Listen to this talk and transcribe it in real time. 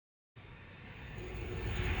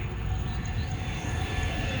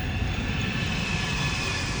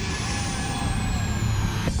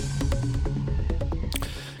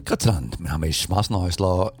Grüezi, mein Name ist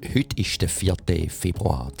Massenhäusler. Heute ist der 4.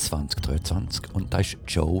 Februar 2023 und das ist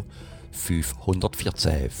Joe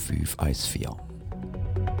 514 514.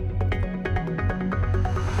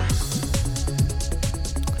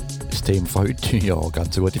 Das Thema von heute, ja,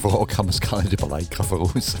 ganz eine gute Frage, kann man es gar nicht überlegen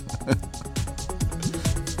voraus.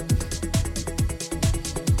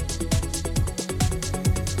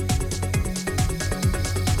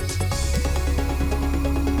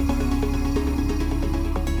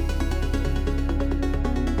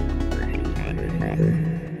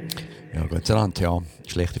 Ja,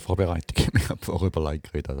 schlechte Vorbereitung. Ich habe vorher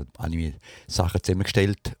überlegt, also habe ich mir Sachen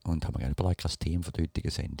zusammengestellt und habe mir gerne überlegt, das Thema für die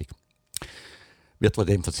heutige Sendung. Wird von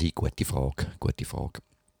dem sein, gute Frage.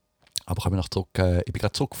 Aber kommen wir noch zurück, ich bin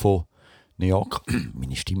gerade zurück von New York.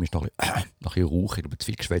 Meine Stimme ist noch ein bisschen rauchig, ich habe zu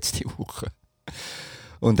viel geschwätzt die Woche.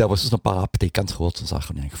 Und was ist noch ein paar Updates, ganz kurze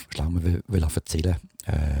Sachen, die ich lange erzählen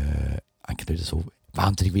will. Eigentlich nicht so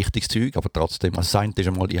wahnsinnig wichtiges Zeug, aber trotzdem, als Sein ist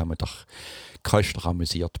einmal, ich habe mich doch köstlich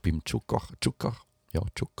amüsiert beim Zucker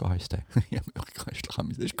heisst der. Ich habe mich köstlich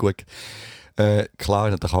amüsiert, das ist gut.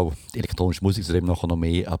 Klar, natürlich auch die elektronische Musik, zu dem nachher noch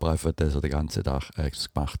mehr, aber einfach, dass der ganze Tag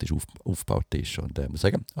gemacht ist, aufgebaut ist. Und ich muss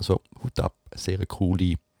sagen, also Hut ab, eine sehr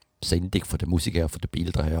coole Sendung von der Musik her, von den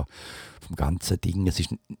Bildern her, vom ganzen Ding. Ich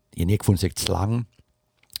habe nie gefunden, es ist zu lang.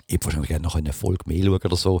 Ich hätte wahrscheinlich gerne noch eine Folge mehr schauen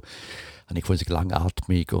oder so. Ich habe gefunden, es ist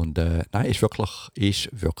langatmig und nein, ist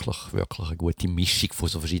wirklich eine gute Mischung von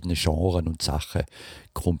so verschiedenen Genres und Sachen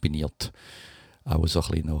kombiniert. Auch so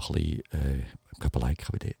ein bisschen,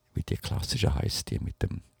 wie die klassische heisst, die mit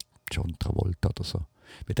dem John Travolta oder so.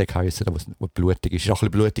 Wie der heisst, was blutig ist. Ist auch ein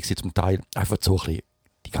bisschen blutig zum Teil. Einfach so ein bisschen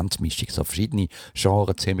die ganze Mischung, so verschiedene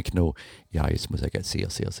Genres zusammengenommen. Ja, ich muss sagen, sehr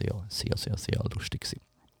lustig gewesen.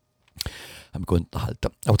 Haben wir gut unterhalten.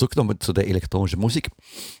 Aber zurück zu der elektronischen Musik.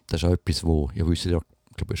 Das ist auch etwas, wo ihr wisst ja,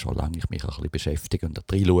 ich glaube schon lange ich mich ein bisschen beschäftige und da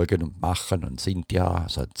reinschauen und machen und sind ja,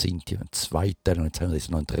 also Sinti einen zweiten und jetzt haben wir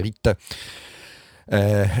jetzt noch einen dritten.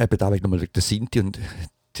 Eben da nochmal den Sinti und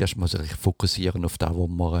zuerst muss ich fokussieren auf das, was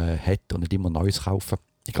man hat und nicht immer Neues kaufen.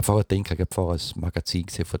 Ich habe vorher ein Magazin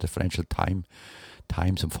gesehen von der Financial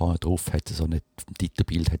Times und vorne drauf hat es so ein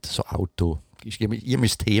Titelbild, hat so Auto, ist immer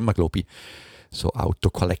das Thema, glaube ich, so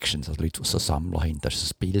Auto-Collections, also Leute, die so Sammler haben. Das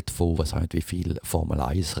ist ein Bild von, was haben wie viel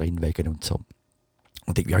Formel-1-Rennwagen und so.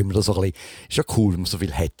 Und ich habe immer das so ein bisschen, ist ja cool, wenn man so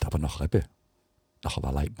viel hat, aber nachher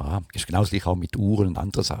leidet man an. Das ist genau das gleiche auch mit Uhren und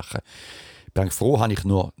anderen Sachen. Ich bin eigentlich froh, habe ich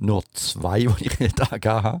nur zwei, die ich nicht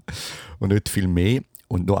habe und nicht viel mehr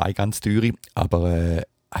und nur eine ganz teure. Aber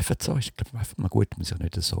einfach so, ich glaube, einfach mal gut, man sich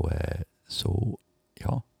nicht so,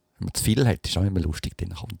 ja, wenn man zu viel hat, ist auch immer lustig,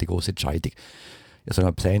 dann kommt die große Entscheidung. Also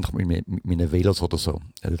etwas ähnlich mit meinen Velos oder so.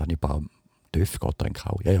 Dann habe ich ein paar Töpfe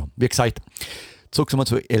auch. Ja. Wie gesagt, zurück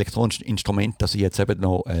zu elektronischen Instrumenten, dass ich jetzt eben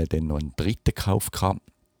noch einen dritten gekauft habe.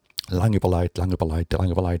 Lange überlegt. Also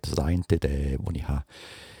der eine, den ich habe,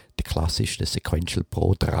 der klassische, der Sequential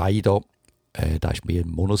Pro 3 da. Da ist mehr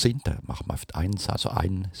ein Monosynth. Da machen wir einfach eins,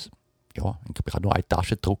 ich habe nur eine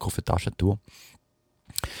Taschendruck auf der Tastatur.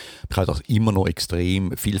 Man kann auch immer noch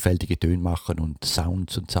extrem vielfältige Töne machen und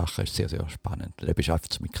Sounds und Sachen, ist sehr, sehr spannend. Da bist du einfach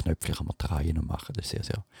so mit Knöpfen kann man drehen und machen, das ist sehr,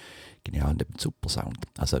 sehr genial und eben super Sound.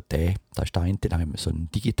 Also da ist der eine, da haben wir so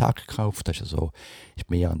einen Digitag gekauft, das ist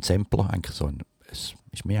mehr ein Sampler, eigentlich es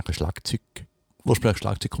ist mehr ein Schlagzeug, ursprünglich ein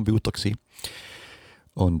Schlagzeugcomputer gewesen.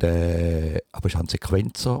 Und, aber es ist ein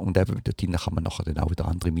Sequenzer und eben dort kann man nachher dann auch wieder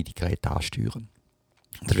andere MIDI-Geräte ansteuern.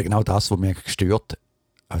 Das ist genau das, was mich gestört,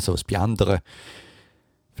 also was bei anderen.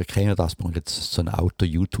 Wir kennen das, wenn wir jetzt so ein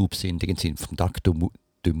Auto-YouTube-Sendungen sind, von Doug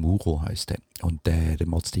DeMuro heisst der. Und der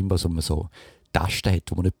macht es immer, dass man so Tasten hat,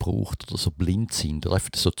 die man nicht braucht, oder so blind sind, oder einfach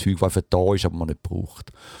so Zeug, das einfach da ist, aber man nicht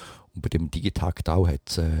braucht. Und bei dem Digitakt auch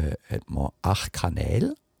hat man 8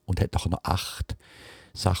 Kanäle und hat nachher noch 8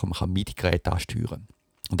 Sachen, man kann MIDI-Geräte ansteuern.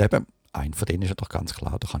 Und eben, ein von denen ist ja doch ganz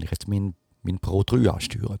klar, da kann ich jetzt mein Pro 3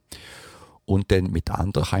 ansteuern. Und dann mit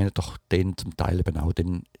anderen kann ich doch den zum Teil eben auch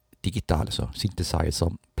den digital, also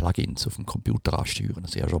Synthesizer-Plugins auf dem Computer ansteuern.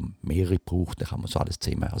 Also ich habe schon mehrere gebraucht, dann kann man so alles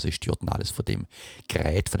zusammen, also ich steuere dann alles von dem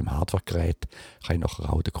Gerät, von dem Hardware-Gerät, kann ich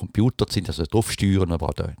nachher auch den Computer also drauf steuern, aber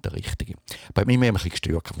auch der richtige. Bei mir ein bisschen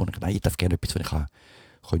gestört, wo ich ich darf gerne etwas, was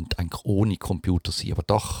ich könnte eigentlich ohne Computer sein, aber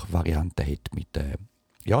doch Varianten hat mit,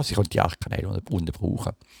 sie könnte die 8 Kanäle unten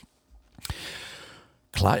brauchen.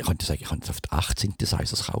 Klar, ich könnte sagen, ich könnte oft 8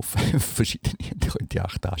 Synthesizers kaufen, verschiedene, die könnte ich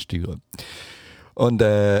 8 ansteuern. Und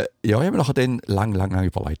ich habe mir nachher dann lang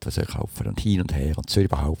überlegt, was ich kaufe und hin und her und soll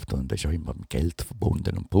überhaupt und das ist ja immer mit Geld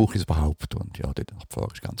verbunden und brauche ich es überhaupt und ja, dort die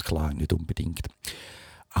Frage ist ganz klar, nicht unbedingt.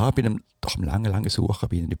 bei einem langen Suchen,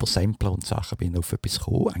 bin ich über Sampler und Sachen bin ich auf etwas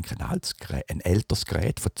gekommen, eigentlich ein älteres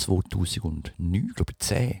Gerät von 2009, glaube ich,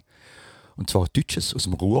 10. Und zwar ein deutsches aus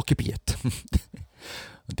dem Ruhrgebiet.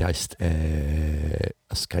 Und der heißt,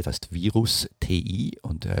 das Gerät heißt Virus TI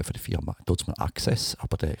und von der Firma dort mal Access,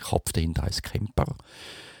 aber der Kopf dahinter heißt Kemper,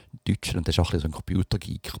 Deutscher, und der ist auch so ein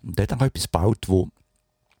Computergeek. Und der hat dann auch etwas gebaut, wo,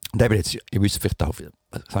 und eben jetzt, ihr wisst vielleicht auch,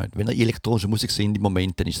 wenn ihr elektronische Musik sind im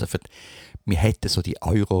Moment, dann ist es einfach, wir hätten so die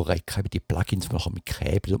Euro-Rack, die Plugins, man kann mit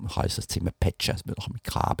Kabel, man kann das Zimmer patchen, also man kann mit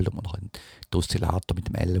Kabel und man kann den Oszillator mit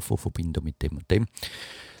dem LFO verbinden, mit dem und dem.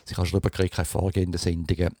 Ich habe schon darüber geredet, keine vorgehenden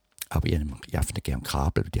Sendungen, aber ich habe nicht gerne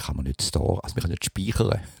Kabel, die kann man nicht store, also man kann nicht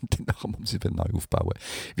speichern, dann muss man sie wieder neu aufbauen.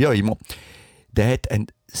 Wie auch immer, der hat einen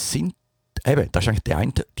Sinn, eben, das ist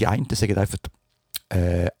eigentlich die einen sagen einfach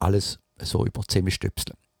alles so über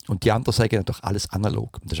zusammenstöpseln. Und die anderen sagen natürlich alles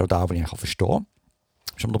analog. Und das ist auch da, was ich auch verstehe.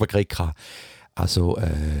 Schon darüber geredet, also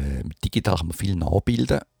digital kann man viel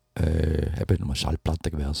nachbilden. Eben eine Schallplatte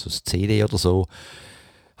versus CD oder so.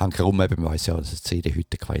 Hängt herum, eben, man weiss ja, dass eine CD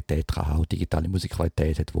heute Qualität kann haben, digitale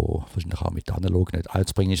Musikqualität hat, die wahrscheinlich auch mit analog nicht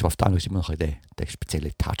einzubringen ist. Aber auf der anderen ist immer noch der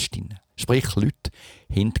spezielle Touch drin. Sprich, Leute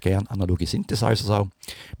haben gerne analoge Synthesizers auch,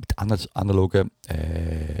 mit analogen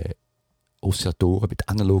Oszillatoren, mit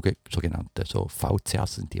analogen sogenannten so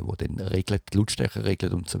VCAs sind die dann regeln, die Lautstärke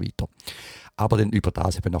regeln und so weiter. Aber dann über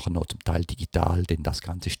das eben nachher noch zum Teil digital dann das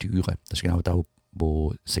Ganze steuern. Das ist genau da,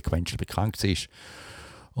 wo Sequential bekannt ist.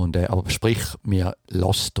 Und, aber sprich, wir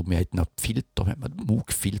lassen, wir hätten noch Filter, wir haben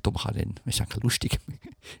Moog-Filter, man kann dann, das ist eigentlich lustig,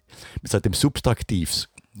 wir sagen dem Subtraktivs.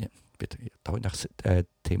 Ja, da habe ich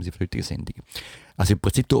Themen für die heutige Sendung. Also im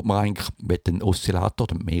Prinzip tut man eigentlich mit einem Oszillator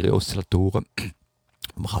oder mehrere Oszillatoren,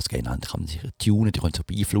 man kann es gerne kann sich tunen, die können so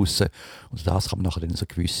beeinflussen und das kann man nachher dann so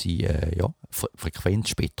gewisse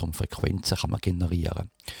Frequenzspektrum, Frequenzen kann man generieren.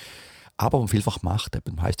 Aber was man vielfach macht,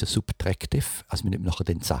 heisst ja Subtractive, also man nimmt nachher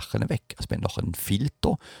den Sachen weg. Also man hat nachher einen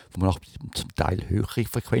Filter, wo man nachher zum Teil höhere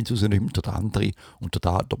Frequenz rausnimmt oder andere und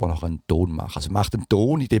da man nachher einen Ton macht. Also man macht einen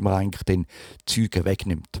Ton, indem man eigentlich den Züge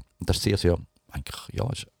wegnimmt. Und das ist sehr, sehr, eigentlich, ja,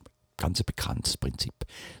 ist ein ganz bekanntes Prinzip.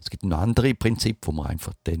 Es gibt noch andere Prinzip, wo man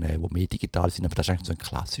einfach den, wo mehr digital sind, aber das ist eigentlich so ein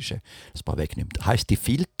klassisches, das man wegnimmt. Das heisst, die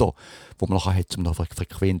Filter, die man nachher hat, um nachher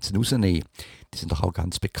Frequenzen rauszunehmen, die sind doch auch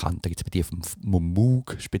ganz bekannt. Da gibt es bei dir vom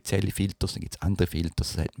Moog spezielle Filter, dann gibt es andere Filter,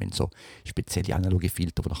 das hat man so spezielle analoge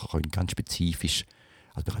Filter, die nachher ganz spezifisch,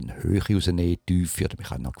 also man kann eine Höhe rausnehmen, Tiefe, oder man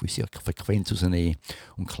kann auch gewisse Frequenz rausnehmen.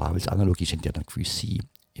 Und klar, weil es analog ist, sind ja dann gewisse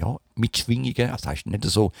Mitschwingungen, also das heisst nicht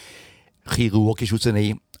so chirurgisch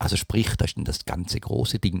rausnehmen, also sprich, das ist dann das ganze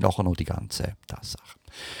große Ding, nachher noch die ganze Sache.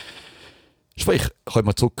 Sprich, kommen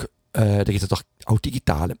wir zurück, da gibt es doch auch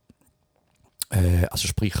digitale. Also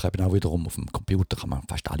sprich, eben auch wiederum auf dem Computer kann man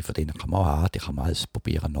fast alle von denen kann man haben, die kann man alles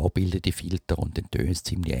probieren nachbilden, die Filter, und dann tönen es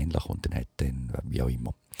ziemlich ähnlich und dann hat dann wie auch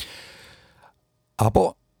immer.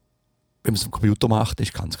 Aber wenn man es auf dem Computer macht,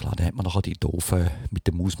 ist ganz klar, dann hat man nachher die doofen mit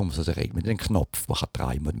der Maus, wo man so regelt, mit dem Knopf, man kann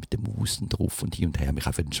drehen mit der Maus drauf und hin und her. Man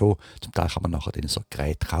kann schon, zum Teil kann man nachher dann so ein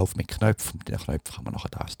Gerät kaufen mit Knöpfen, mit den Knöpfen kann man nachher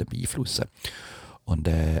das dann beeinflussen. Und,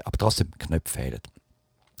 aber trotzdem, Knöpfe fehlen.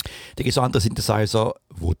 Da gibt es andere Synthesizer,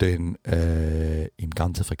 die dann im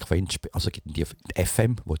ganzen also die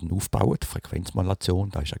FM, die dann aufbauen, die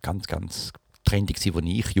Frequenzmodulation, das ist ja ganz, ganz trendig, als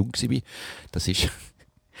ich jung war. Das ist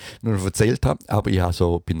nur noch erzählt habe, aber ich habe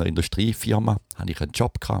so bei einer Industriefirma hatte ich einen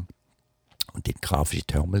Job gehabt und dort grafische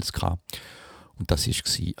Terminals gehabt. Und das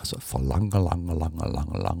war also vor langer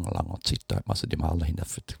Zeit. Da hat man also die Maler hinter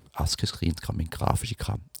für die ASCII-Screens mit grafische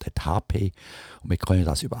gehabt. Der hat HP und wir können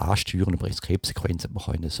das über ansteuern, über Escape-Sequenzen. Wir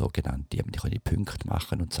können sogenannte, die können Punkte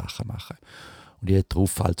machen und Sachen machen. Und ich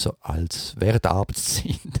darauf also als während der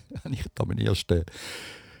Arbeitszeit habe ich da meinen ersten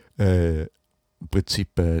im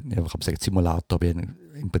Prinzip, ich kann sagen, Simulator, aber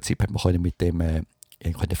im Prinzip hat man mit dem eine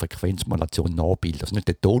Frequenzmodulation nachbilden. Also nicht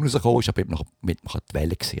der Ton rausgekommen ist, aber man hat die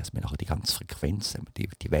Welle gesehen. Also man hat die ganze Frequenz,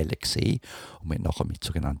 die Welle gesehen und man hat nachher mit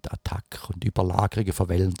sogenannten Attacken und Überlagerungen von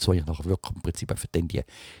Wellen und so, ich nachher wirklich im Prinzip einfach dann die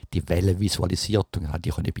Welle visualisiert und hat die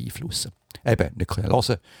können beeinflussen. Eben, nicht können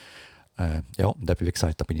hören. Und eben, wie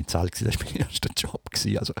gesagt, da bin ich in Zell gewesen, das war mein erster Job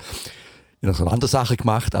gewesen. Also, ich habe noch andere Sachen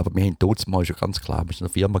gemacht, aber wir haben dort mal schon ganz klar, wir waren in einer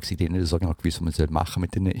Firma, die nicht so genau gewusst, was man machen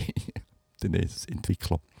mit den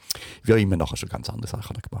Entwicklern. Wir haben immer nachher schon ganz andere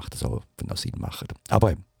Sachen gemacht, also, wenn das Sinn macht.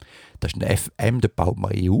 Aber das ist ein FM, da baut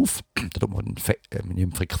man auf, da tut man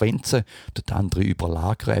nimmt Frequenzen, die andere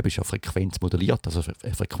überlagern, eben ist ja Frequenz modelliert, also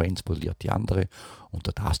eine Frequenz modelliert die andere und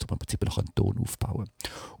das tut man im Prinzip noch einen Ton aufbauen.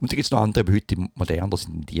 Und dann gibt es noch andere, aber heute moderner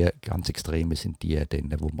sind die, ganz extreme sind die,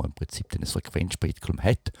 wo man im Prinzip ein Frequenzspektrum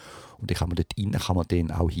hat Und dann kann man dort rein kann man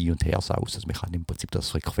den auch hin und her sausen. Also man kann im Prinzip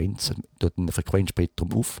das dort ein Frequenzspektrum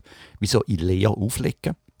wie so in leer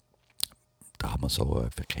auflegen. Da haben wir so,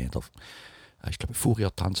 ich glaube,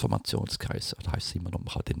 Fourier-Transformation, das heisst es immer noch,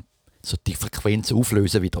 man kann dann so die Frequenzen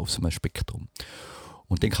auflösen wieder auf so einem Spektrum.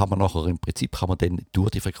 Und dann kann man nachher im Prinzip dann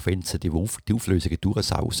durch die Frequenzen die Auflösungen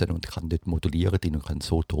durchsausen und kann dort modulieren und kann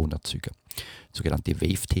so Ton erzeugen. Sogenannte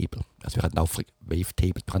Wavetable. Also wir hatten auch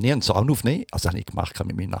Wavetable trainieren, so auch aufnehmen. Also habe ich gemacht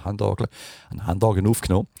mit meiner Handorgel. Eine Handorgel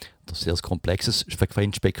aufgenommen. Das ist ein sehr komplexes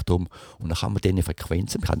Frequenzspektrum. Und dann kann man diese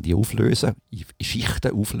Frequenzen, man kann die auflösen, in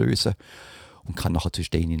Schichten auflösen und kann nachher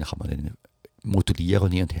zwischen denen kann man dann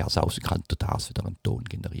modulieren hin und her sausen und kann durch das wieder einen Ton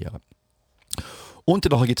generieren. Und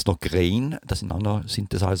dann gibt es noch Grain, das sind andere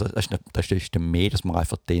Synthesizer, das ist dann mehr, dass man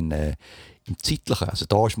einfach den im Zeitlichen, also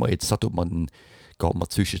da ist man jetzt, da geht man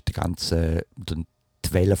zwischen den ganzen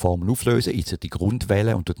die Wellenformen auflösen, also die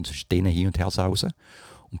Grundwellen und tut dann zwischen denen hin und her sausen.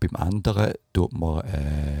 Und beim anderen tut man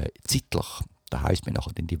zeitlich, das heisst, man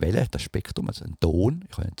nachher die Welle, das Spektrum, also einen Ton,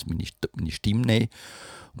 ich kann jetzt meine Stimme nehmen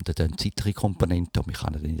und dann eine zeitliche Komponente, und man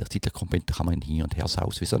kann dann in der zeitlichen Komponente kann man hin und her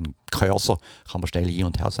sausen, wie so ein Cursor kann man schnell hin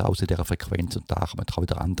und her sausen in dieser Frequenz und da kann man auch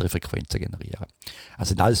wieder andere Frequenzen generieren.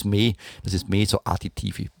 Also das ist mehr so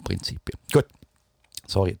additive Prinzipien. Gut,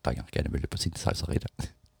 sorry, ich würde gerne über Synthesizer reden.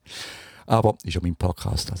 Aber ist ja mein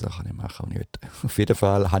Podcast, also kann ich machen. Und nicht. Auf jeden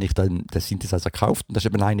Fall habe ich dann den Synthesizer gekauft. Und das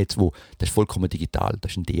ist eben einer jetzt, das ist vollkommen digital.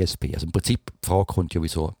 Das ist ein DSP. Also im Prinzip, die Frage kommt ja,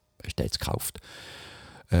 wieso hast du den jetzt gekauft?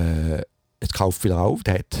 Jetzt kauft wieder auf,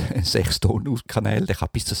 der hat 6 Tonkanäle, der kann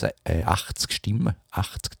bis zu 80 Stimmen,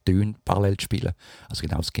 80 Töne parallel spielen. Also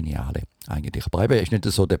genau das Geniale eigentlich. Aber eben, er ist nicht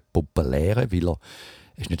so der populäre, weil er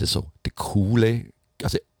ist nicht so der coole,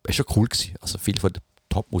 also er ist schon cool gewesen. Also viele von den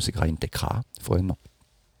Top-Musikern in DK vorher noch.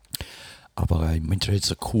 Aber im Moment ist nicht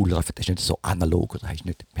so cool, er ist nicht so analog oder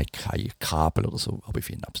hat kein Kabel oder so, aber ich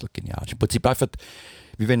finde ihn absolut genial. Im Prinzip einfach,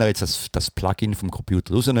 wie wenn er jetzt das Plugin vom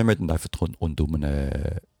Computer rausnimmt und einfach rundum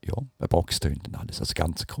eine Box tönt und alles. Also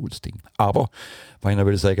ganz cooles Ding. Aber, was ich noch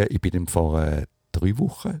will sagen, ich bin vor 2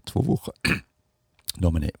 Wochen,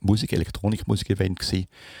 noch einem Elektronik-Musik-Event gewesen,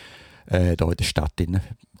 da in der Stadt drin,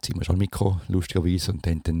 ziehen wir schon ein Mikro, lustigerweise, und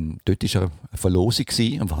dann dort war eine Verlosung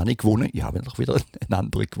gewesen, und was habe ich gewonnen? Ich habe noch wieder einen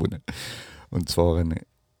anderen gewonnen. Und zwar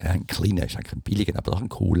ein kleiner, ist eigentlich ein billiger, aber auch ein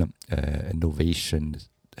cooler Innovation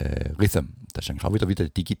Rhythm. Das ist eigentlich auch wieder der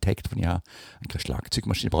Digitakt, den ich habe. Eine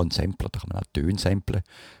Schlagzeugmaschine, aber ein Sampler, da kann man auch Töne samplen,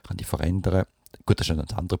 kann die verändern. Gut, das ist ein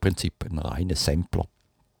anderes Prinzip, ein reiner Sampler,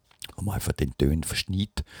 wo man einfach den Tönen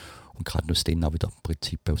verschneidet. Und kann aus denen auch wieder im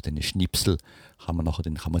Prinzip aus diesen Schnipsel kann man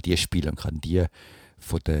die spielen und kann die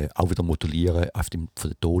auch wieder modulieren von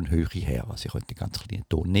der Tonhöhe her. Also ich könnte den ganz kleinen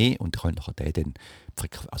Ton nehmen und ich könnte nachher den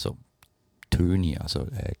Töne, also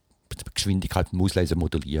Geschwindigkeit vom Auslesen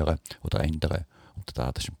modulieren oder ändern. Und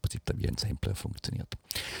das ist im Prinzip wie ein Sampler funktioniert.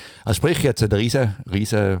 Also sprich, jetzt eine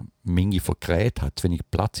riesen Menge von Geräten, hat zu wenig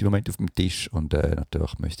Platz im Moment auf dem Tisch und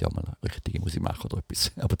natürlich müsste ich auch mal richtige Musik machen oder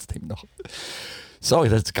etwas, aber zu dem noch. So,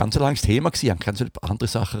 das war ein ganz langes Thema. Ich kann ganz über andere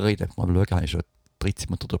Sachen reden. Mal schauen, habe ich schon 13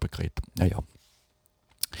 Minuten darüber geredet. Naja.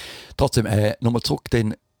 Trotzdem, nochmal zurück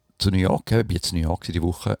dann zu New York. Ich bin jetzt in New York die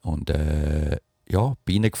Woche und bin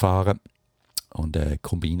reingefahren und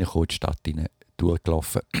komme reingekommen, in die Stadt rein,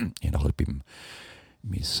 durchgelaufen. Ich nachher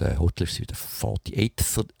mein Hotel ist wieder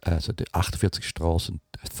 48th, also der 48. Straße und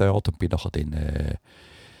 3rd, und bin nachher dann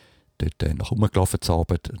dort nach rumgelaufen zur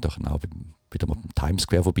Arbeit und dann auch wieder mal beim Times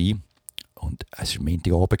Square vorbei. Und es war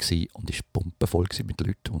Montagabend und es war pumpenvoll mit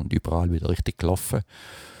Leuten und überall wieder richtig gelaufen.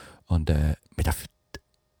 Und nicht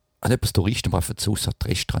etwas Touristen, aber einfach zu das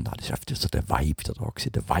Restaurant, das ist einfach so der Vibe wieder da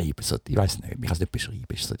gewesen, der Vibe, so, ich weiß nicht, ich kann es nicht beschreiben,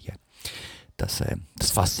 ist so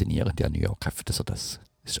das Faszinierende an New York, einfach so das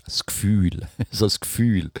Gefühl, so das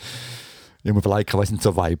Gefühl. Ich habe mir überlegt, was sind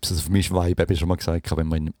so Vibes? Also für mich ist Vibe, habe ich schon mal gesagt, wenn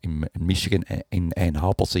wir in Michigan in Ann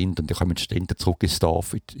Arbor sind und dann kommen wir ständig zurück ins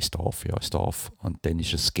Dorf. Und dann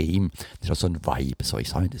ist das Game, das ist auch so ein Vibe. So, ich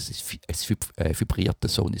sage, es vibriert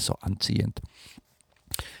so und ist so anziehend.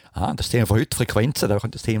 Das Thema von heute, Frequenzen, da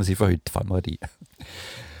könnte das Thema sein von heute, fangen wir die.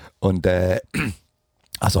 Und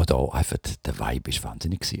also da einfach, der Vibe ist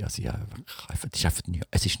wahnsinnig gewesen. Also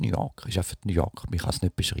es ist New York, man kann es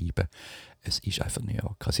nicht beschreiben. Es ist einfach New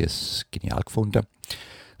York. Also ich habe es genial gefunden.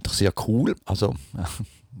 Doch sehr cool. Also,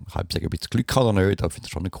 ich kann sagen, ob ich jetzt Glück habe oder nicht, aber ich finde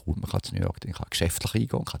es schon cool. Man kann zu New York, ich kann geschäftlich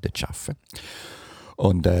eingehen und kann dort arbeiten.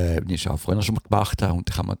 Und wie ich es auch früher schon mal gemacht habe, und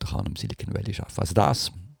ich kann im Silicon Valley arbeiten. Also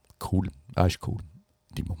das, cool. Das ist cool.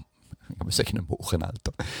 Ich muss sagen, im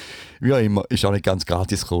Wochenalter. Wie auch immer, ist auch nicht ganz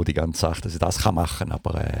gratis gekommen, die ganze Sache, dass ich das machen kann,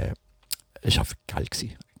 aber es war einfach geil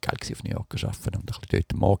gewesen. Geil gewesen, auf New York zu arbeiten und ein bisschen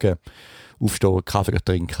dort am Morgen aufstehen, Kaffee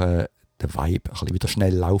trinken, der Vibe ein bisschen wieder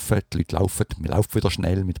schnell laufen. Die Leute laufen, wir laufen wieder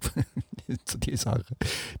schnell mit so die Sachen,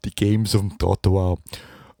 die Games auf dem Trottoir.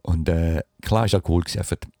 Und klar ist auch cool gewesen,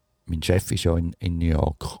 einfach, mein Chef ist ja in New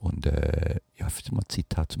York und ja, einfach mal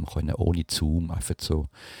Zeit hat, um ohne Zoom einfach so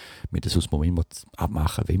mit das muss man immer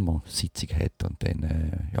abmachen, wenn man Sitzung hat. Und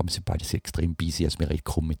dann, ja, wir sind beide sehr extrem busy, als wir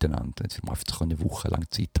reden miteinander. Dann sind wir einfach so eine Woche lang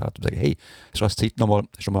Zeit hat und sagen, hey, hast du Zeit nochmal,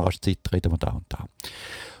 hast du mal Zeit, reden wir da und da.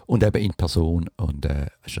 Und eben in Person. Und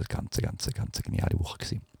es war eine ganz geniale Woche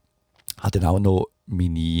gewesen. Ich hatte dann auch noch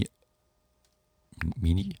meine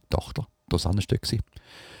Tochter, Rosanne Stöck, habe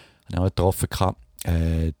ich auch getroffen.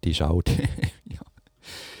 Die ist auch, ja,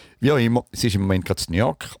 wie auch immer, sie ist im Moment gerade in New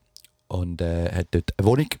York und hat dort eine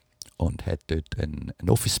Wohnung und hat dort einen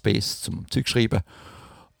Office Space zum Zeug schreiben.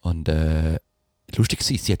 Und lustig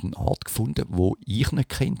war, sie hat einen Ort gefunden, wo ich nicht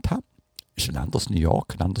kennt habe. Es ist ein anderes New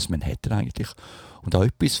York, ein anderes Manhattan eigentlich. Und auch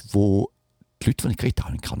etwas, wo die Leute, die ich geredet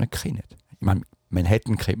habe, nicht kennen. Ich meine,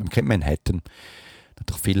 Manhattan man kennt Manhattan.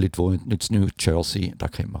 Natürlich viele Leute wohnen nicht in New Jersey, da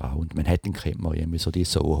kennt man auch. Und Manhattan kennt man irgendwie so die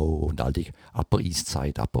Soho und all die Upper East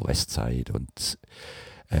Side, Upper West Side und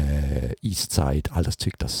East Side, all das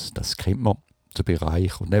Zeug, das kennt man, der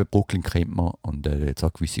Bereich. Und neben Brooklyn kennt man und jetzt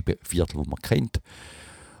auch gewisse Viertel, die man kennt.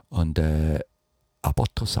 Und aber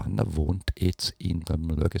Rosanna wohnt jetzt in, ich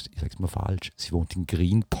sage es mal falsch, sie wohnt in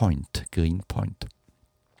Greenpoint. Und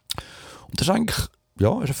das ist eigentlich,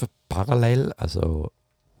 ja, ist einfach parallel, also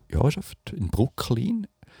ja, ist in Brooklyn,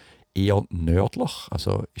 eher nördlich,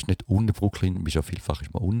 also ist nicht unten Brooklyn, ist ja vielfach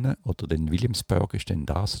ist man unten, oder dann Williamsburg ist dann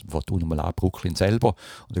das, man fährt unten mal an Brooklyn selber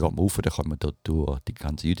und dann geht man rauf, dann kann man dort durch die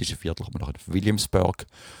ganze jüdische Viertel, kommt man nachher auf Williamsburg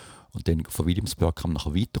und dann von Williamsburg kann man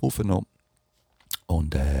nachher weiter rauf noch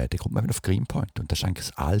und dann kommt man auf Greenpoint und das ist eigentlich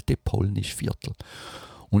das alte polnische Viertel.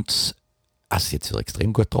 Und also jetzt wieder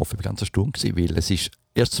extrem gut getroffen, ich war ganz erstaunt gewesen, weil es ist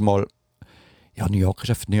erst einmal, ja, New York ist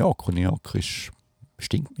einfach New York und New York ist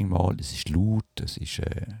stinkt nicht mal, es ist laut, es ist,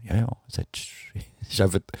 es ist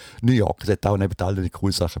einfach New York. Es hat auch neben all den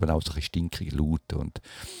coolen Sachen auch so ein stinkige Laut und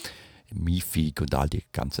miefig und all die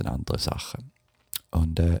ganzen anderen Sachen.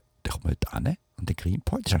 Und dann kommt man dort hin und der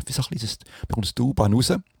Greenpoint ist einfach wie so ein kleines, man kommt aus der U-Bahn raus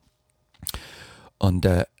und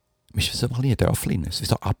man ist wie so ein kleines Dörfchen, es ist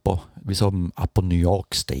wie so ein Upper New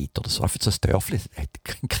York State oder so, einfach so ein Dörfchen, es hat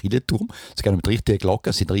keinen Kirchenturm, es gibt mit richtigen Glocken,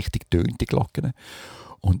 es sind richtig tönende Glocken.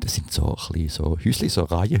 Und es sind so ein bisschen so Häusli, so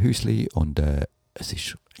Reihenhäusli und es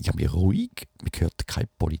ist irgendwie ruhig, man hört keine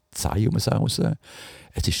Polizei um es raus.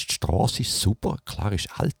 Die Straße ist super, klar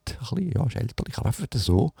ist alt, ein bisschen, ja, ist älterlich, aber einfach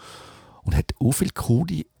so. Und hat auch viele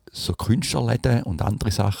coole so Künstlerläden und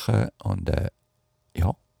andere Sachen und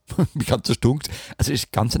ja, mich ganz erstaunt. Also es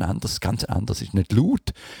ist ganz anders, es ist nicht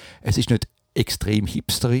laut, es ist nicht extrem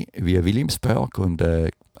hipstery wie Williamsburg und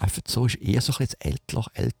einfach so ist eher so ein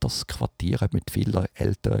älteres Quartier mit vielen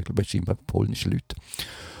älteren, ich glaube, scheinbar polnischen Leuten.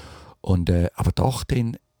 Und, aber doch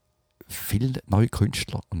dann viele neue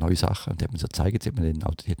Künstler und neue Sachen. Und die haben so gezeigt, die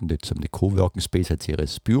hatten dort so einen Coworking Space, hat ihr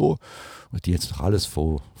Büro und die jetzt noch alles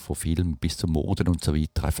von Film bis zu Moden und so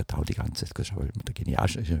weiter, einfach auch die ganze Zeit.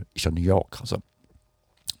 Ist ja New York, also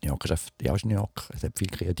New York ist New York, es hat viel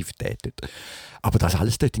Kreativität dort. Aber das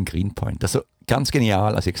alles dort in Greenpoint. Also ganz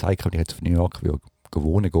genial. Also ich gesagt habe, ich jetzt auf New York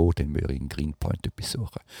gewohnt gehen, dann würde ich in Greenpoint etwas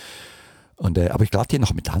suchen. Und, aber ich glaube, die haben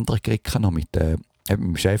noch mit anderen geredet, noch mit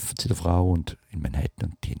dem Chef, der Frau und in Manhattan.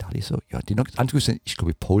 Und die haben alle so, ja, die noch angewiesen, ist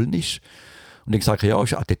glaube ich polnisch. Und ich gesagt, ja,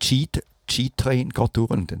 ist der Cheat-Train geht durch.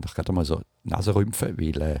 Und dann gerade mal so Nase rümpfen,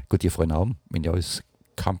 weil, gut, die Freunde auch, wenn ich als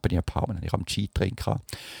Company Apartment, ich habe einen Cheat-Train gehabt.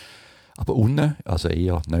 Aber unten, also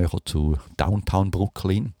eher näher zu Downtown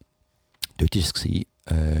Brooklyn, dort war es.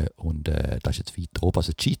 Und das ist jetzt weiter oben.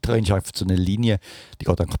 Also die G-Train ist einfach so eine Linie, die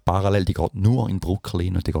geht einfach parallel, die geht nur in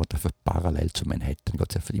Brooklyn und die geht einfach parallel zu Manhattan. Die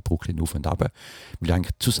geht einfach die Brooklyn auf und ab. Weil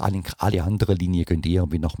eigentlich alle anderen Linien gehen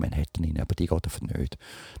irgendwie nach Manhattan rein, aber die geht einfach nicht.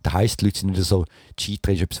 Das heisst, die Leute sind nicht so,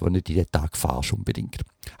 G-Train ist etwas, was du nicht jeden Tag fahrst unbedingt.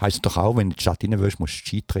 Heisst doch auch, wenn du in die Stadt rein willst, musst du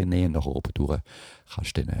G-Train nehmen nach oben durch.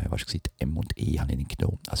 Kannst dann, was gesagt, M&E habe ich nicht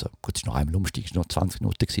genommen. Also gut, es war noch einmal Umstieg, es war noch 20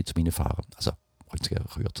 Minuten zu meinen Fahren. Also, könnte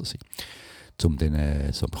es kürzer sein. Zum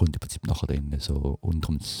dann, so kommt im Prinzip nachher dann so unter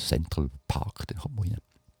dem Central Park, dann kommt man rein.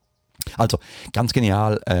 Also, ganz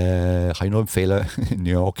genial, kann ich nur empfehlen,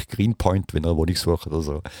 New York, Greenpoint, wenn ihr eine Wohnung sucht oder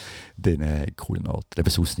so, den coolen Ort. Eben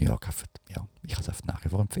sonst New York, ja, ich kann es einfach nach wie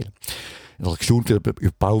vor empfehlen. Ich habe gestaunt über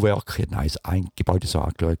Bauwerke, ein Gebäude so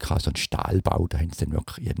angeschaut, so ein Stahlbau, da haben sie dann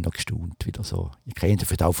wirklich noch gestaunt, wieder so. Ihr kennt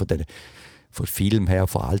vielleicht auch von Film her,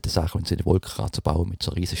 von alten Sachen, wenn sie den Wolkenkratzer bauen mit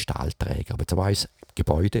so riesen Stahlträgern. Aber jetzt war ein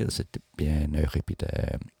Gebäude, das war näher bei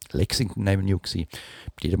der Lexington Avenue, bin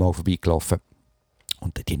jedem Mal vorbeigelaufen.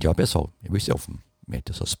 Und die haben ja so, ich weiß ja, wir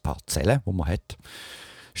haben so ein paar Zellen, die man hat.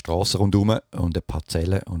 Strassen rundherum und eine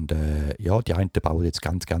Parzelle. Und ja, die einen bauen jetzt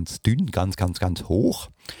ganz, ganz dünn, ganz, ganz, ganz hoch.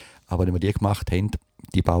 Aber wenn wir die gemacht haben,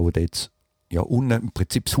 die bauen jetzt ja unten, im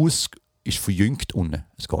Prinzip das Haus ist verjüngt unten.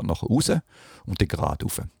 Es geht nachher raus und dann gerade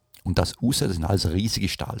rauf. Und das raus, das sind alles riesige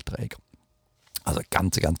Stahlträger. Also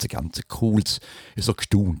ganz cooles, ist so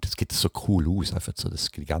gestaunt, es geht so cool aus, einfach so das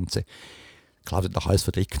die ganze, klar wird noch alles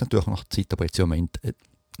verdeckt natürlich nach der Zeit, aber jetzt im Moment ein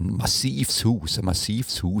massives Haus,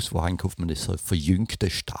 wo eigentlich auf man so verjüngten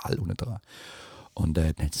Stahl unten dran. Und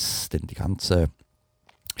dann die ganze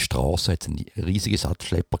Straße hat einen riesigen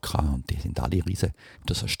Satzschlepper gehabt und die sind alle riesige,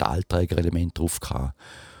 da so Stahlträgerelemente drauf gehabt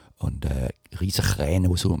und riesige Kräne,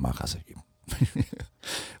 die so machen. Also,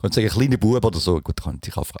 und sagen, kleine Buben oder so, gut, kann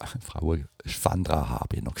sich auch Frauen Fan dran haben,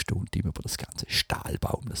 ich noch gestaunt immer über das ganze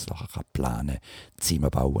Stahlbaum, das nachher kann planen, Zimmer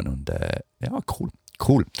bauen und ja,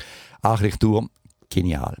 cool. Architektur,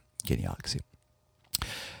 genial gewesen.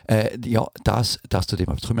 Ja, das zu dem,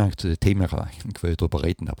 aber jetzt kommen wir eigentlich zu den Themen, ich will darüber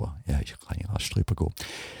reden, aber ja, ich kann nicht rasch drüber gehen.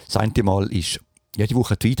 Das eine Mal ist, ja, die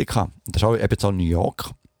Woche die wieder gehabt, das ist auch eben jetzt auch New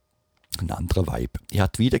York, ein anderer Vibe. Ich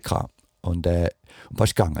hatte die wieder gehabt. Und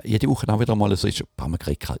was ist gegangen? Jede Woche auch wieder mal so ist ein paar Mal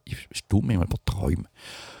gekriegt, ich stumme immer über Träume.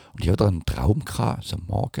 Und ich hatte einen Traum gehabt, so am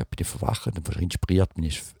Morgen bin ich verwacht und war inspiriert.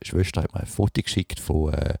 Meine Schwester hat mir ein Foto geschickt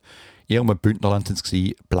von irgendeinem Bündnerland,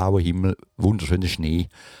 blauer Himmel, wunderschöner Schnee.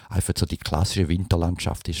 Einfach so die klassische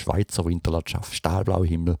Winterlandschaft, die Schweizer Winterlandschaft, stahlblauer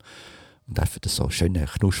Himmel. Und einfach so schöner,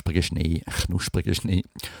 knuspriger Schnee.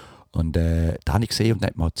 Und da habe ich gesehen und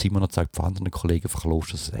dann hat mir Simon gesagt, von anderen Kollegen von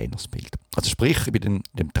Kloster, das ist ein ähnliches Bild. Also sprich, ich war in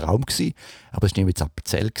dem Traum, aber es war nicht jetzt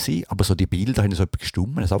Appenzell, aber so die Bilder haben so etwas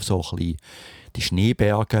gestummt. Es ist auch so ein bisschen die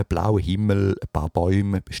Schneeberge, blauer Himmel, ein paar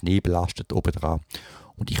Bäume, Schnee belastet oben dran.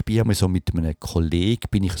 Und ich bin so mit einem Kollegen,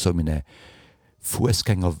 bin ich so in einem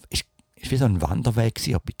Fußgänger, ist wie so ein Wanderweg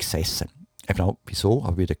gewesen, aber ich bin gesessen. Eben auch, wieso,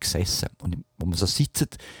 aber wieder gesessen. Und wo man so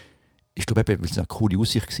sitzt, ich glaube eben, weil es eine coole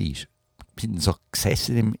Aussicht war. Wir sind so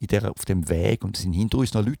gesessen auf dem Weg und sind hinter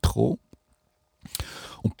uns noch Leute gekommen.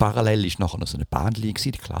 Und parallel war nachher noch so eine Bahnlinie,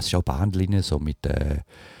 die klassische Bahnlinie, so mit,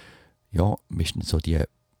 ja, so die, ja,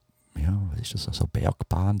 was ist das, so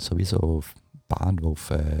Bergbahn, sowieso Bahn, die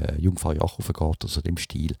auf Jungfrau Joch geht, oder so dem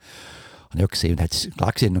Stil. Und ich habe gesehen und hat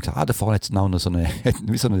klar gesehen und gesagt, da vorne hat es noch so eine,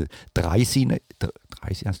 wie so eine Dreisine, so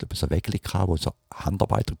Wägel gehabt, wo so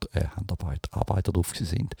Arbeiter drauf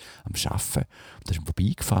sind, am Arbeiten. Und da ist man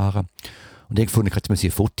vorbeigefahren. Und ich gefunden, jetzt muss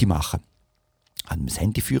ich ein Foto machen. Ich habe das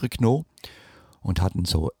Handyführer genommen und habe dann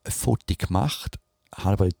so ein Foto gemacht,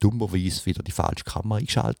 habe aber dummerweise wieder die falsche Kamera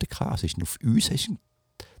eingeschaltet. Also es war auf uns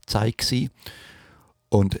gezeigt.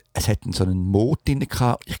 Und es hat so einen Mode drin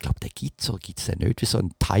gehabt. Ich glaube, den gibt es oder gibt es den nicht, wie so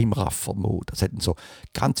einen Time-Raffer-Mode. Es hat so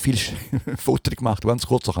ganz viele Fotos gemacht, ganz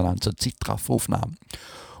kurz nacheinander, so eine Zeitrafferaufnahme.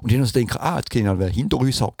 Und ich habe so gedacht, jetzt sehe ich, wer hinter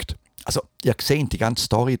uns hockt. Also, ihr seht, die ganze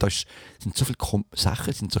Story, sind so viele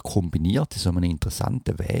Sachen sind so kombiniert, in so einem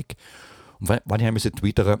interessanten Weg. Und wenn ich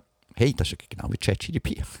twittern, hey, das ist ja genau wie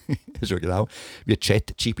ChatGPT. Das ist ja genau wie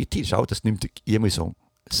ChatGPT. Schau, das nimmt irgendwie so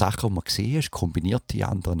Sachen, die man gesehen hat, kombiniert die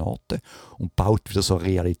an anderen Orten und baut wieder so eine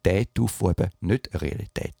Realität auf, die eben nicht eine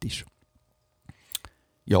Realität ist.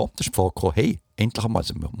 Ja, das ist die Frage gekommen, hey, endlich einmal,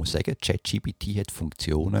 also man muss sagen, ChatGPT hat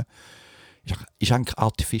Funktionen, ist eigentlich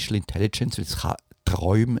Artificial Intelligence, weil es kann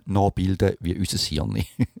Träume nachbilden wie unser Hirn.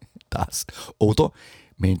 Das. Oder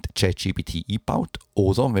wir haben ChatGPT eingebaut,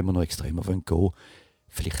 oder, wenn wir noch extremer gehen wollen,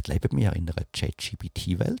 vielleicht leben wir in einer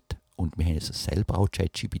ChatGPT-Welt und wir haben also selber auch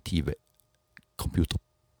ChatGPT-Computer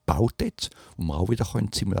baut jetzt, wo wir auch wieder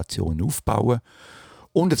Simulationen aufbauen können.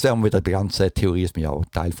 Und jetzt werden wir wieder die ganze Theorie, dass wir ja auch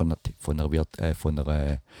Teil von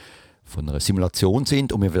einer Simulation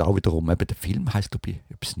sind. Und wir werden auch wiederum, eben der Film heisst, glaube ich,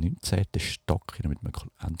 etwas 19. Stock, ich habe mit einem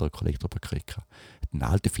anderen Kollegen darüber gekriegt. Einen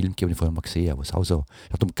alten Film gegeben, den ich vorher mal gesehen habe, wo es auch so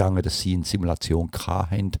darum gegangen, dass sie eine Simulation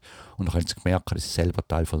hatten und dann haben sie gemerkt, dass sie selber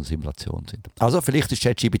Teil von einer Simulation sind. Also vielleicht ist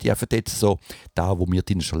ChatGPT einfach jetzt so da, wo wir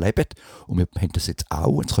drinnen schon leben und wir haben das jetzt auch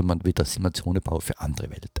und jetzt können wir wieder Simulationen bauen für andere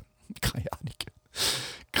Welten. Keine Ahnung.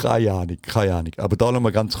 Aber da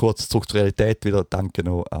nochmal ganz kurz zurück zur Realität wieder. Danke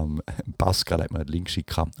noch Pascal, hat mir einen Link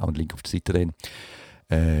geschickt, auch einen Link auf die Seite drin.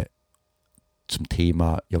 Zum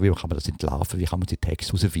Thema, ja, wie kann man das entlarven, wie kann man die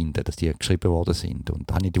Texte herausfinden, dass die geschrieben worden sind. Und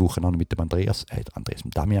da habe ich die Woche noch mit dem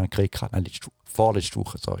mit Damian geredet, vorletzte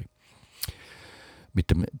Woche, sorry. Mit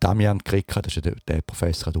dem Damian geredet, das ist der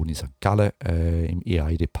Professor an der Uni St. Gallen im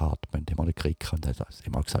AI-Department, haben wir geredet und hat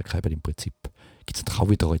immer gesagt, eben im Prinzip gibt es auch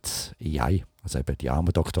wieder jetzt AI, also eben die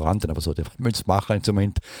armen Doktoranden, aber so, die müssen es machen im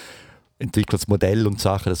Moment, entwickelt das Modell und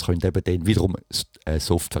Sachen, das können eben dann wiederum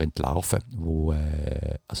Software entlarven, wo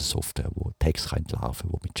Text kann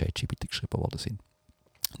entlarven, die mit ChatGPT geschrieben worden sind.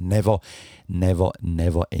 never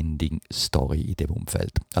ending Story in dem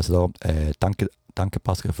Umfeld. Also da, danke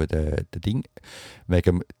Pascal für den Ding.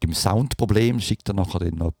 Wegen dem Soundproblem schickt er nachher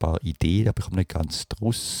dann noch ein paar Ideen, aber ich komme nicht ganz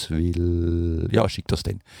draus, weil, ja, schickt das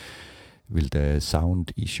dann. Weil der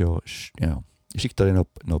Sound ist ja, ich schicke da dann noch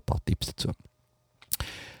ein paar Tipps dazu.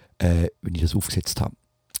 Wenn ich das aufgesetzt habe,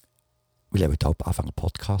 weil er will auch anfangen zu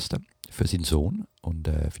podcasten für seinen Sohn und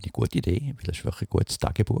finde ich eine gute Idee, weil das ist wirklich ein gutes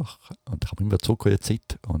Tagebuch und ich habe immer zurück in der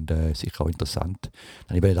Zeit und sicher auch interessant.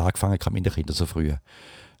 Dann habe ich angefangen, kann meine Kinder so früh,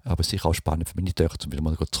 aber sicher auch spannend für meine Töchter, um wieder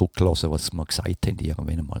mal zurückzulassen, was sie mal gesagt haben,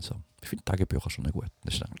 irgendwann mal so. Ich finde Tagebücher schon gut.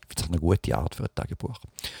 Das ist eine gute Art für ein Tagebuch,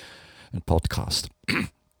 ein Podcast.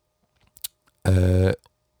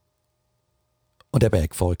 Und eben,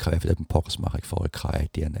 ich vorher für den Podcast mache ich vorher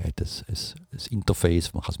die hat ein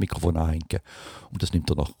Interface, man kann das Mikrofon anhängen und das nimmt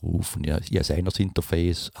er noch auf. Und ich habe ein anderes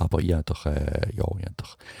Interface, aber ich habe doch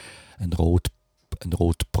einen Rode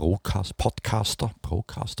Podcaster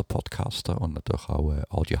und natürlich auch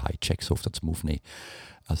Audio Hijack Software zum Aufnehmen.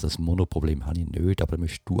 Also das Monoproblem habe ich nicht, aber da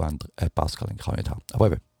musst du Pascal den kann ich nicht haben. Aber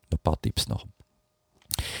eben, noch ein paar Tipps noch.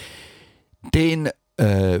 Dann,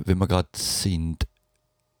 wenn wir gerade sind,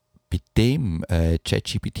 bei dem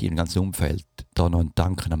ChatGPT im ganzen Umfeld, da noch ein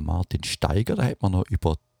Dank an Martin Steiger, da hat man noch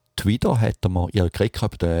über Twitter, über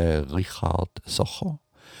den Richard Socher.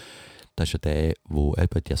 Das ist ja der,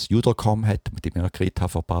 der das Udacom hat, mit dem ich noch geredet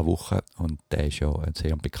habe vor ein paar Wochen. Und der ist ja ein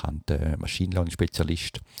sehr bekannter Machine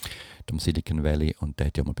Learning-Spezialist im Silicon Valley. Und der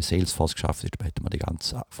hat ja mal bei Salesforce geschafft, da hat man die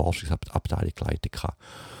ganze Forschungsabteilung geleitet.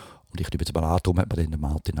 Und ich glaube jetzt mal an, darum hat mir den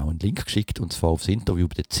Martin auch einen Link geschickt, und zwar aufs Interview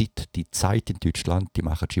bei der Zeit. Die Zeit in Deutschland, die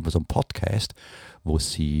machen schon immer so einen Podcast, wo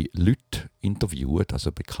sie Leute interviewen,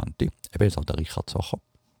 also Bekannte, eben jetzt auch der Richard Socher.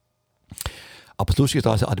 Aber das Lustige ist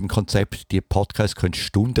also an dem Konzept, die Podcasts können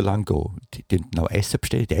stundenlang gehen. Die auch Essen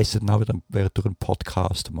bestellen, die essen dann wieder während durch einen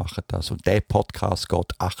Podcast und machen das. Und der Podcast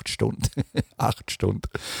geht 8 Stunden. 8 Stunden.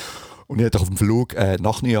 Und ich habe auf dem Flug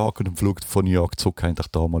nach New York und am Flug von New York zurück, habe ich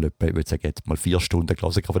da mal, ich würde sagen, jetzt mal 4 Stunden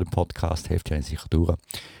gelesen von dem Podcast, Hälfte habe ich sicher durch.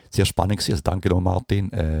 Sehr spannend gewesen, also danke noch Martin.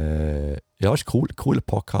 Ja, ist cool, cooler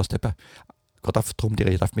Podcast eben. Geht einfach darum, die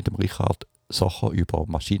reden mit dem Richard Socher über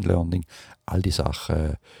Machine Learning, all die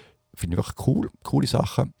Sachen. Finde ich wirklich cool, coole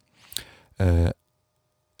Sachen. Eben,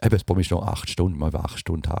 das Problem ist noch 8 Stunden, mal 8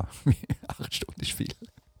 Stunden haben. 8 Stunden ist viel.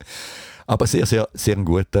 Aber sehr, sehr, sehr ein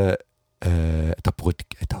guter. Er hat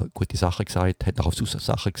auch gute Sachen gesagt, hat auch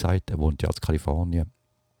Sachen gesagt. Er wohnt ja in Kalifornien.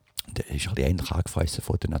 Der ist ein bisschen ähnlich angefressen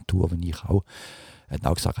von der Natur wie ich auch. Er hat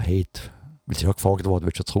auch gesagt, hey, weil sie auch gefragt worden,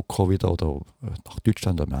 willst du zurückkommen wieder oder nach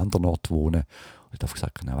Deutschland oder an einem anderen Ort wohnen? Und ich habe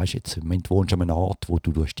gesagt, na, weißt, jetzt im Moment wohnst du an einem Ort, wo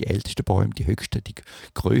du hast die ältesten Bäume, die höchsten, die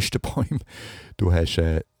grössten Bäume. Du hast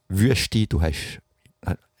Wüste, du hast...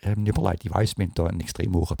 Ich habe mir überlegt, ich weiss, wir haben hier einen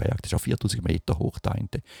extrem hohen Berg, das ist auch 4000 Meter hoch da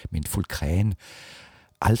hinten. Wir haben Vulkan.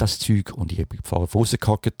 All das Zeug, und ich habe vorher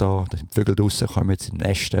rausgehockt da sind die Vögel draussen, kommen jetzt in den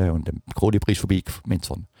Nesten und der Kolibri ist vorbei. Wir haben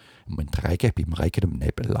so einen Regen, beim Regen im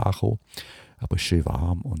Nebel angekommen, aber es ist schön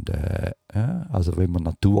warm und also wenn man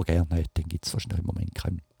Natur gerne hat, dann gibt es wahrscheinlich im Moment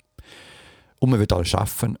keinen. Und man will alles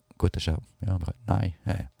arbeiten, gut, das ist ja, nein,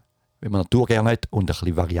 wenn man Natur gerne hat und ein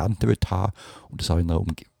bisschen Varianten will haben und das auch in einer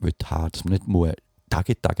will haben, dass man nicht muss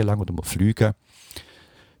tagelang oder muss fliegen,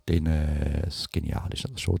 dann das genial ist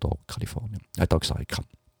das schon da in Kalifornien. Er hat auch gesagt.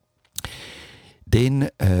 Dann,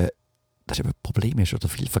 das ist eben ein Problem, ich habe schon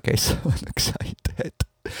viel vergessen, was er gesagt hat.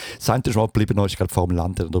 Das eine schon geblieben ist gerade vor dem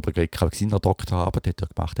Land, der darüber geredet hat, seine Doktorarbeit hat er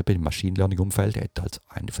gemacht im Machine Learning Umfeld. Er hat als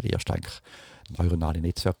einer der ersten eigentlich neuronale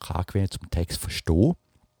Netzwerke angewendet, um Text zu verstehen.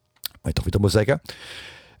 Ich auch wieder mal sagen,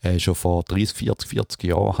 schon vor 30, 40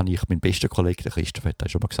 Jahren habe ich meinen besten Kollegen, der Christoph, hat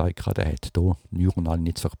schon mal gesagt, der hat hier neuronale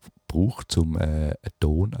Netzwerke gebraucht, um einen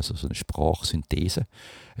Ton, also so eine Sprachsynthese,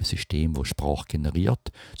 ein System, das Sprache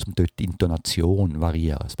generiert, um dort die Intonation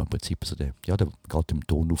variieren. Also im Prinzip so der geht im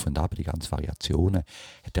Ton auf und ab, die ganzen Variationen,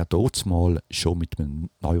 hat er dort mal schon mit einem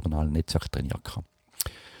neuronalen Netzwerk trainiert gehabt.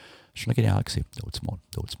 Das war schon genial gewesen, dort mal.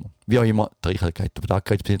 Wie auch immer, der Richard hat über das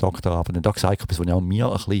geredet bei der Doktorarbeit und da gesagt, was ich auch mir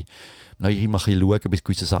ein bisschen, immer ein bisschen schauen bei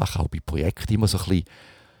gewissen Sachen, auch bei Projekten immer so ein bisschen,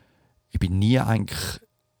 ich bin nie eigentlich,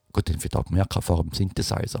 gut, den Tag gemerkt vor dem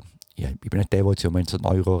Synthesizer. Ich bin nicht der, der jetzt im Moment so ein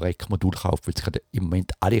Euro-Rack-Modul kauft, weil es im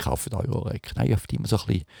Moment alle kaufen Euro-Rack. Nein, ich habe immer so ein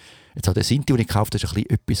bisschen, jetzt auch der Synthi, den ich gekauft habe, ist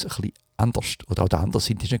ein bisschen anders. Oder auch der andere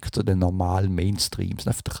Synthi ist nicht so der normale Mainstream, es ist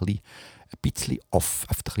einfach ein bisschen off,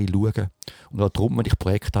 einfach ein bisschen schauen. Und auch darum, wenn ich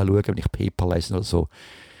Projekte anschaue, wenn ich Paper lese oder so,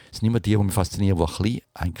 sind immer die mich faszinieren, die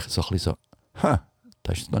eigentlich so ein bisschen so,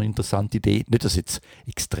 das ist noch eine interessante Idee. Nicht, dass jetzt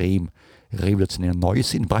extrem revolutionär neu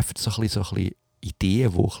sind, aber einfach so ein bisschen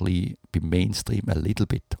Ideen, die ein bisschen beim Mainstream ein little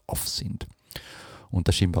bit off sind. Und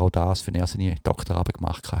das ist scheinbar auch das, wenn er seine Doktorarbeit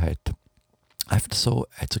gemacht hat. Einfach so,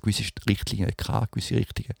 er hat so gewisse Richtlinien gehabt, gewisse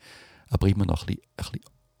Richtungen, aber immer noch ein bisschen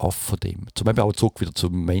off von dem. Zum Beispiel auch zurück wieder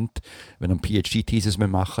zum Moment, wenn ein PhD-Thesis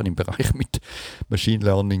machen im Bereich mit Machine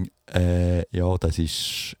Learning, das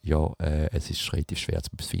ist, es ist relativ schwer zu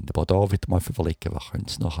finden. Aber da wird man überlegen, was können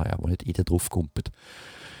sie nachher, wo nicht jeder drauf kommt.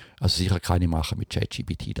 Also sicher keine machen mit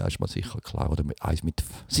ChatGPT, da ist man sicher klar. Oder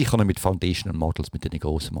sicher noch mit Foundational Models, mit den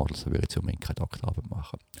grossen Models, da würde ich im Moment keine Doktorarbeit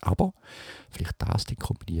machen. Aber vielleicht das dann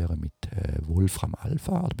kombinieren mit Wolfram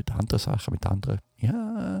Alpha oder mit anderen Sachen, mit anderen.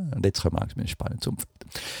 Ja, und jetzt kommen wir langsam in ein spannendes Umfeld.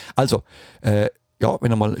 Also, wenn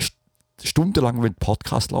ihr mal stundenlang einen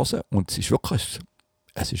Podcast hören und es ist wirklich,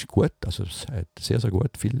 es ist gut, also es hat sehr, sehr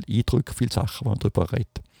gut, viele Eindrücke, viele Sachen, die man darüber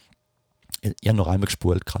redet. Ich habe noch einmal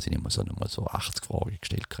gespult, ich habe nicht mal so 80 Fragen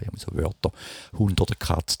gestellt, ich habe so Wörter, Hund oder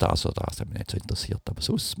Katz, das oder das, hat mich nicht so interessiert. Aber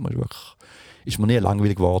sonst ist mir nie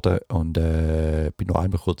langweilig geworden und bin noch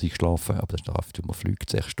einmal kurz eingeschlafen, aber das ist oft, wenn man fliegt,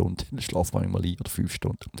 6 Stunden, dann schlaft man immer ein oder 5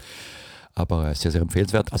 Stunden. Aber sehr, sehr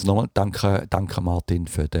empfehlenswert. Also nochmal danke Martin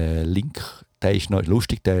für den Link, der ist noch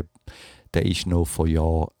lustig, der ist noch von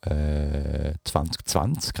Jahr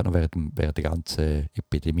 2020, während der ganzen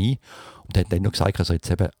Epidemie. Und er hat dann noch gesagt, dass er jetzt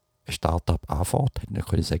eben ein Startup anfährt. Ich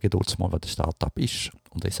hätte nicht sagen, dort mal, was ein Startup ist.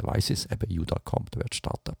 Unterdessen weiss ich es, eben U.com, da wird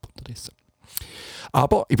Startup unterdessen.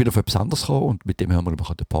 Aber ich bin auf etwas anderes gekommen und mit dem hören wir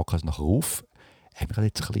den Podcast nachher auf. Haben wir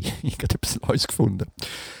jetzt ein bisschen etwas Neues gefunden.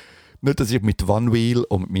 Nicht, dass ich mit One Wheel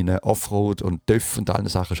und mit meinen Offroad und TÜV und allen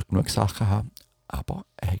Sachen schon genug Sachen habe, aber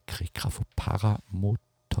er kriegt von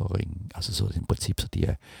Paramotoring. Also so im Prinzip so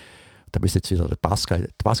da müsste jetzt wieder der Pascal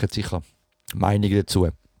hat sicher Meinungen dazu.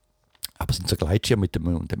 Aber es sind so Gleitschirme mit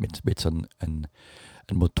so einem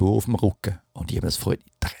Motor auf dem Rücken. Und ich habe das früher,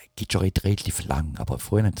 das gibt schon relativ lang, aber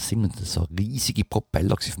früher sind das so riesige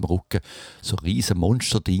Propeller auf dem Rücken, so riesen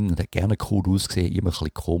Monsterding und hat gerne cool ausgesehen, immer ein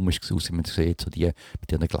bisschen komisch ausgesehen, man sieht, so die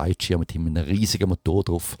mit ihren Gleitschirmen, mit einem riesigen Motor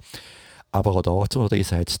drauf. Aber auch da hat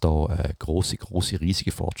es da grosse,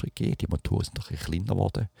 riesige Fortschritte gegeben. Die Motoren sind ein bisschen kleiner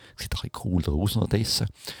geworden, sieht ein bisschen cooler aus unterdessen.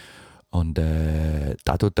 Und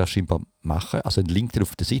da tut er scheinbar machen. Also ein Link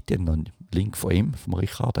auf der Seite, einen Link von ihm, von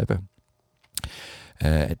Richard eben.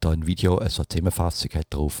 Hat da ein Video, also eine Zusammenfassung hat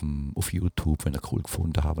er auf YouTube, wenn er cool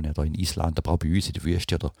gefunden hat, wenn er da in Island, aber auch bei uns in der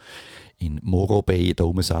Wüste oder in Morro Bay da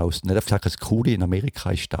rumsaust. Nicht einfach das Coole in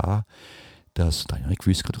Amerika ist da habe ich nicht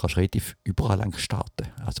gewusst, du kannst relativ überall lang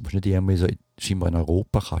starten. Also du musst nicht irgendwie so, scheinbar in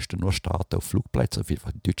Europa kannst du nur starten auf Flugplätzen, auf jeden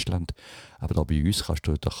Fall in Deutschland, aber da bei uns kannst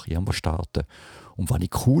du doch irgendwo starten. Und was ich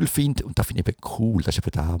cool finde, und das finde ich eben cool, das ist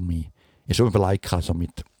eben da, ich habe schon überlegt, also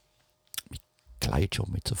mit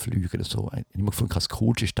Gleitschirm, mit so Flügen oder so. Ich habe immer gefunden, das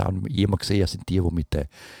Coolste ist da, und jemand gesehen, sind die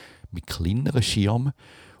mit kleineren Schirmen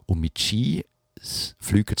und mit Ski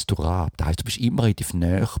fliegen sie durch ab. Das heisst, du bist immer relativ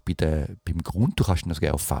nahe beim Grund, du kannst das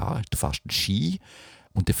gerne fahren, du fährst einen Ski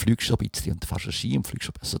und dann fliegst du ein bisschen und dann fährst einen Ski und fliegst.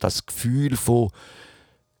 Also das Gefühl von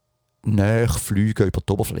nahe fliegen über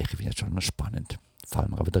die Oberfläche finde ich schon spannend. Vor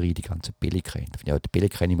allem auch wieder rein, die ganzen Pelikan. Ich finde auch die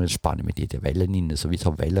Pelikan immer spannend mit den Wellen innen, so wie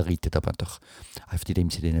so Wellen reiten, aber doch einfach indem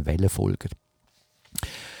sie den Wellen folgen.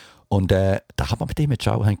 Und da hat man mit dem jetzt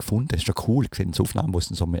auch gefunden. Das ist schon cool. Ich sehe so Aufnahmen, wo es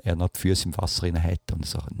so er noch die Füße im Wasser drin hat und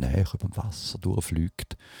so näher über dem Wasser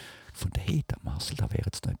durchfliegt. Von hey, der Marcel, da wäre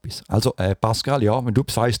jetzt noch etwas. Also Pascal, ja, wenn du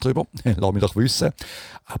etwas weißt drüber, lass mich doch wissen.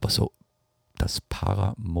 Aber so das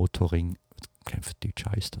Paramotoring, für Deutsch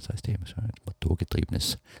heisst das heißt eben ein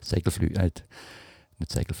motorgetriebenes Segelflüge, nicht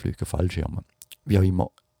Segelflüge, Fallschirme. Wie auch immer,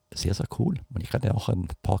 sehr, sehr cool. Und ich kann ja auch einen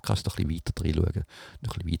Podcast noch ein bisschen weiter reinschauen,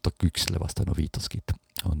 noch ein bisschen weiter güchseln, was da noch weiter gibt.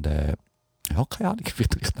 Und ja, keine Ahnung,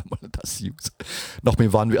 vielleicht richte ich nochmal das aus. Nach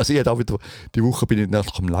meinem Wandel, also ich hatte auch wieder, die Woche bin ich nach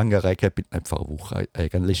einem langen Regen,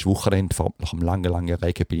 letztes Wochenende, nach einem langen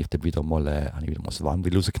Regen bin ich dann wieder mal, habe ich wieder mal das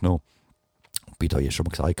Wandel rausgenommen. Und bin da ja schon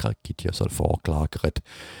mal gesagt, es gibt ja so vorgelagert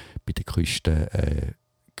bei der Küste,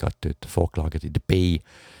 gerade dort vorgelagert in der Bay,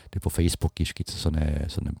 dort wo Facebook ist, gibt es so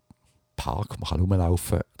einen Park, wo man kann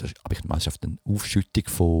rumlaufen kann. Aber ich meine, es ist eine Aufschüttung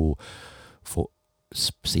von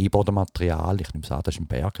Seebodenmaterial. Ich nehme es an, das ist ein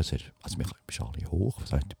Berg. Also wir sind alle hoch,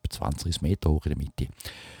 das heißt etwa 20 Meter hoch in der Mitte.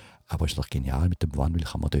 Aber es ist doch genial mit dem One, weil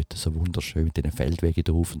kann man dort so wunderschön mit den Feldwegen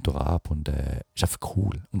drauf und ab und ist einfach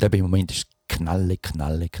cool. Und eben im Moment ist es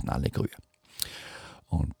knallegrün.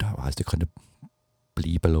 Und da heisst, ihr könnt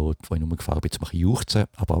bleiben lassen, wo ich rumgefahren bin, zum juchzen,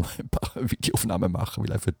 aber auch ein paar Videoaufnahmen machen,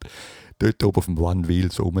 weil einfach dort oben auf dem One Wheel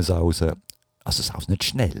so rumsausen. Also es ist nicht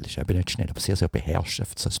schnell, ist eben nicht schnell, aber sehr, sehr beherrscht.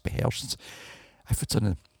 Einfach so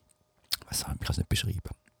eine, ich kann es nicht beschreiben.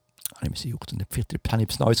 Habe ich mich gejuckt und habe ich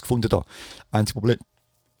etwas Neues gefunden da. Einziges Problem,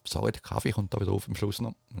 sorry, der Kaffee kommt da wieder auf am Schluss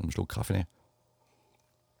noch. Einen Schluck Kaffee nehmen.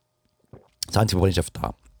 Das einzige Problem ist einfach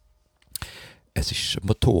da. es ist ein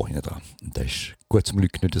Motor hinten dran. Und der ist gut zum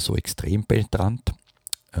Glück nicht so extrem penetrant.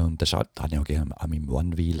 Und das habe ich auch gerne an meinem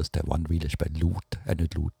One-Wheel. Also der One-Wheel ist bei laut,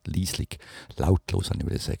 nicht laut, leislich, lautlos,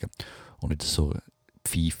 würde ich sagen. Und nicht so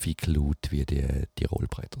pfiffig laut wie die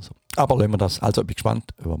Rollbretter. So. Aber lassen wir das. Also ich bin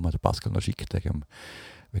gespannt, was mir der Pascal noch schickt, wegen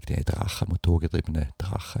der Drachenmotorgetriebenen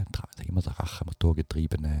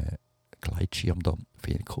Drachenmotorgetriebenen Gleitschirm da.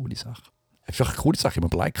 Viele coole Sache. Das ist auch eine coole Sache, wenn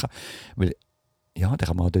man Bike kann. Weil, ja, da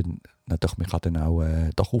kann man dann, natürlich, man kann dann auch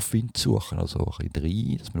doch Aufwind suchen, also ein bisschen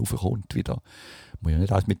rein, dass man raufkommt wieder. Man muss ja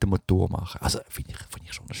nicht alles mit dem Motor machen. Also finde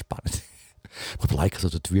ich schon spannend. Man Bike so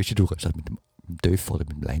durch die Wüste durch, statt mit dem Döff oder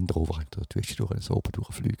mit dem Land Rover durch die Wüste durch, so oben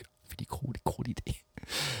durchfliegen. Finde ich coole Idee.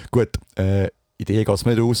 Gut, Idee geht es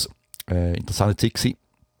mir nicht aus. Interessante Zeit gewesen.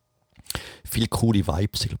 Viele coole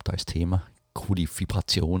Vibes, ich glaube, das ist das Thema. Coole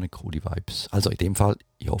Vibrationen, coole Vibes. Also in dem Fall,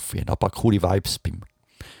 ich hoffe, ihr habt ein paar coole Vibes beim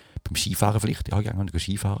Skifahren vielleicht. Ja, ich gehe noch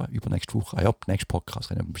Skifahren übernächste Woche. Ah ja, nächsten Podcast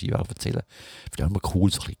kann ich beim Skifahren erzählen. Vielleicht auch mal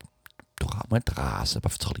cool, so ein bisschen durch den Rasen, aber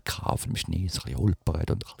so ein bisschen Kaffee im Schnee, so ein bisschen holpern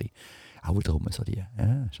und ein bisschen auch wiederum so die,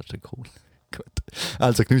 ja, ist schon cool. Gut.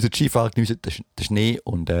 Also geniessen das Skifahren, geniessen den Schnee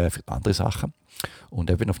und viele andere Sachen. Und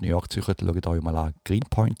wenn ihr auf New York zieht, schaut euch mal an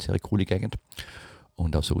Greenpoint, sehr coole Gegend.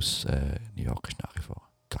 Und auch sonst, New York ist nach wie vor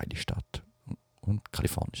eine geile Stadt. Und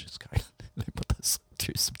Kalifornien ist geil. Nehmen wir das.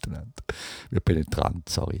 Tschüss miteinander. Wir penetrant,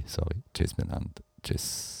 sorry. Tschüss miteinander.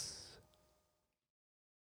 Tschüss.